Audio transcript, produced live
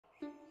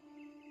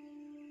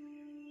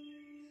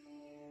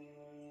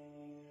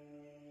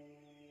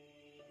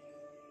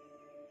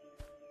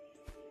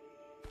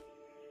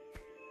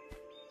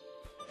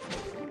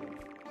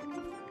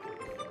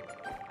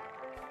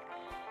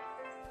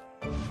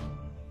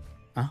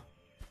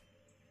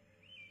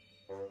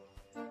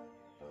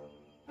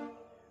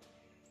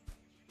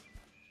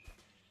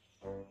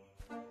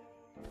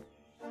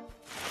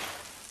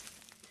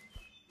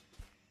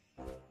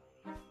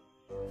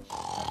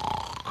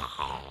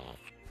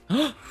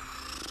Relax.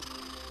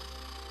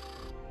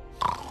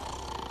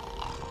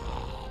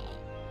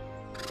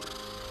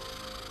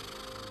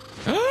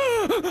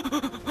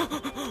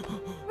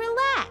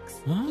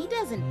 Huh? He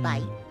doesn't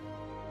bite.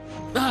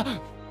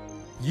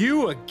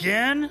 You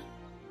again?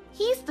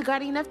 He's the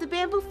guardian of the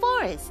bamboo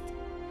forest.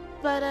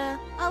 But,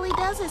 all he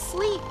does is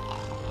sleep.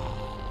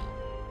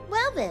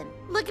 Well then,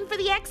 looking for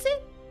the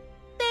exit?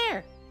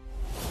 There.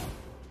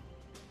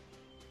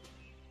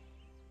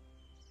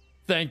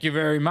 Thank you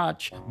very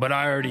much, but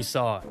I already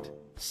saw it.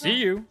 See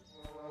you.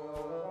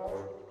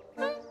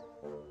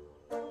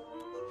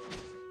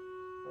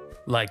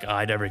 Like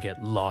I'd ever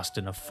get lost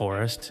in a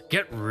forest.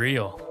 Get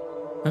real.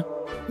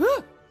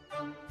 Huh?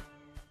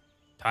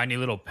 Tiny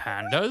little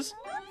pandas?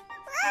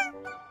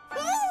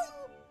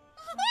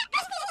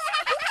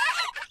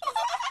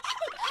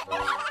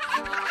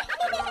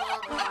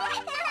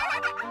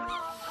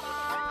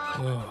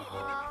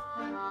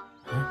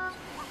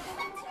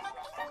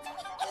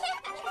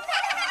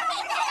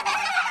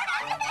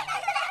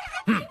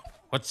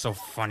 What's so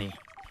funny?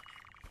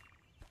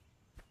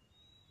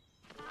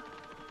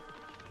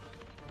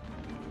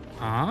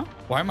 Huh?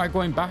 Why am I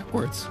going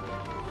backwards?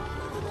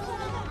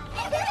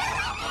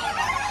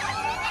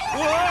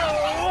 Whoa!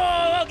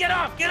 Whoa! Get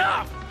off! Get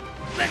off!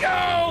 Let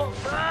go!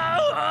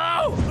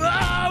 Oh!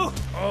 Oh!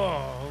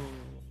 Oh!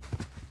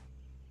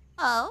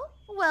 Oh,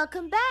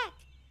 welcome back.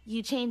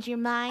 You changed your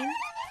mind?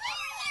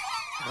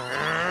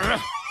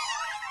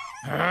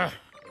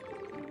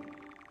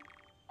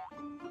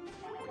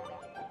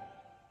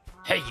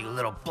 Hey, you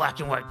little black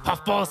and white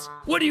puffballs!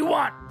 What do you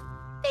want?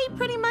 They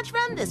pretty much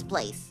run this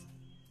place.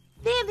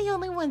 They're the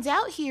only ones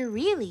out here,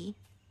 really.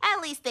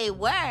 At least they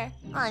were,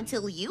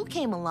 until you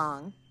came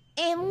along.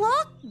 And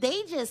look,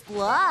 they just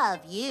love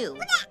you.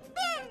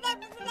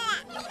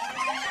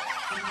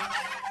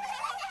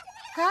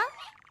 Huh?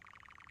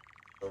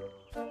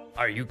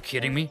 Are you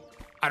kidding me?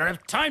 I don't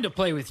have time to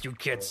play with you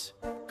kids.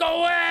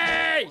 Go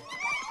away!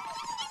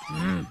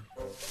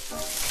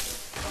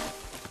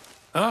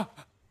 Huh?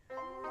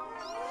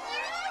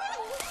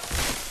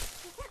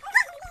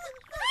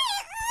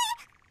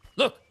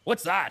 Look,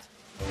 what's that?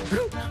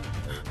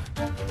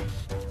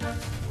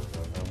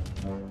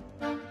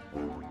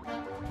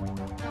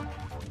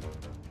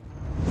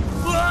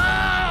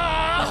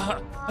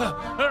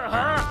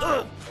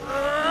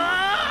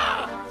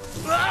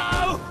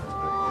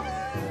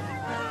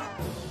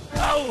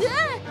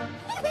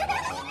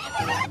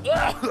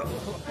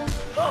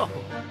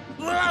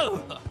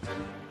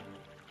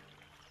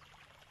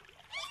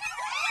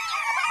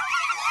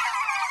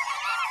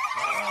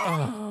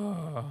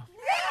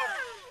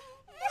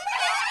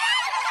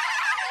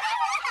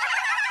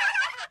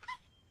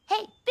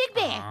 Hey, Big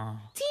Bear,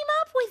 team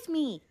up with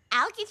me.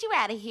 I'll get you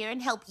out of here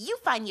and help you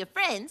find your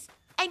friends,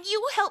 and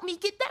you help me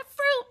get that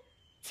fruit.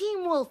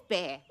 Team Wolf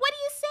Bear, what do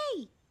you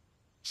say?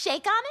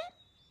 Shake on it?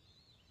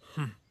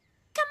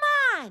 Come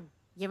on,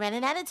 you're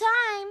running out of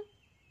time.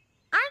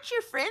 Aren't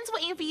your friends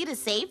waiting for you to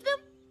save them?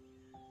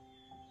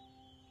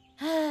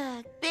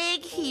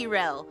 Big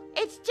hero.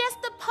 It's just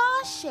a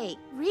paw shake.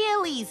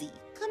 Real easy.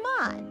 Come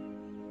on.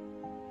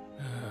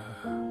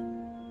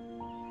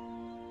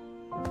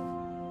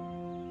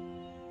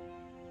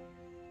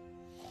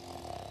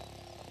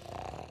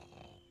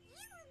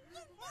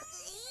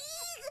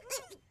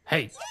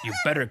 Hey, you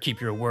better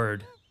keep your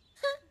word.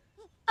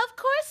 Of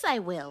course I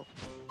will.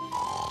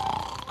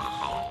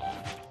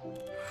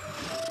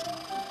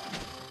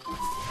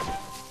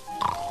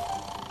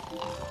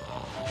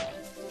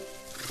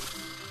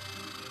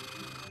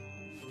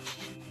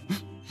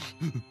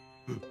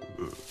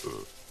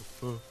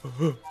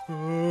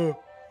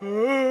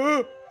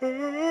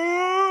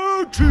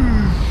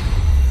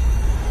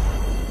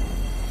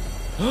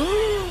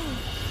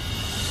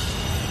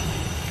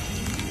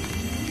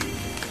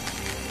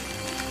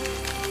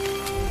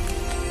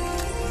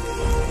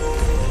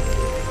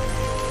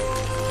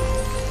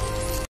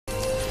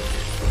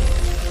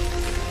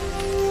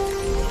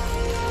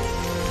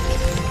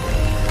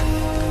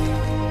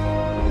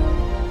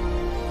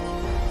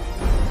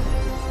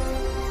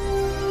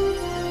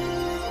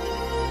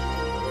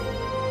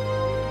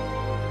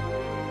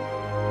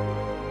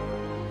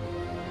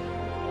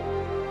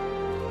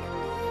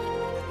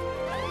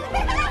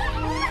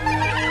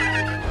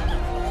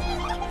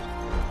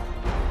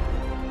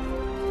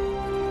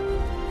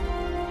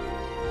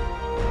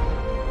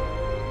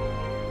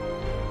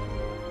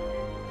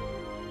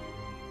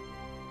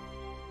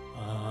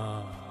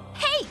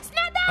 Hey,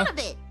 snap out of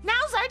it!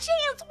 Now's our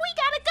chance! We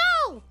gotta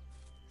go!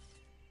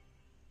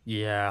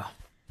 Yeah.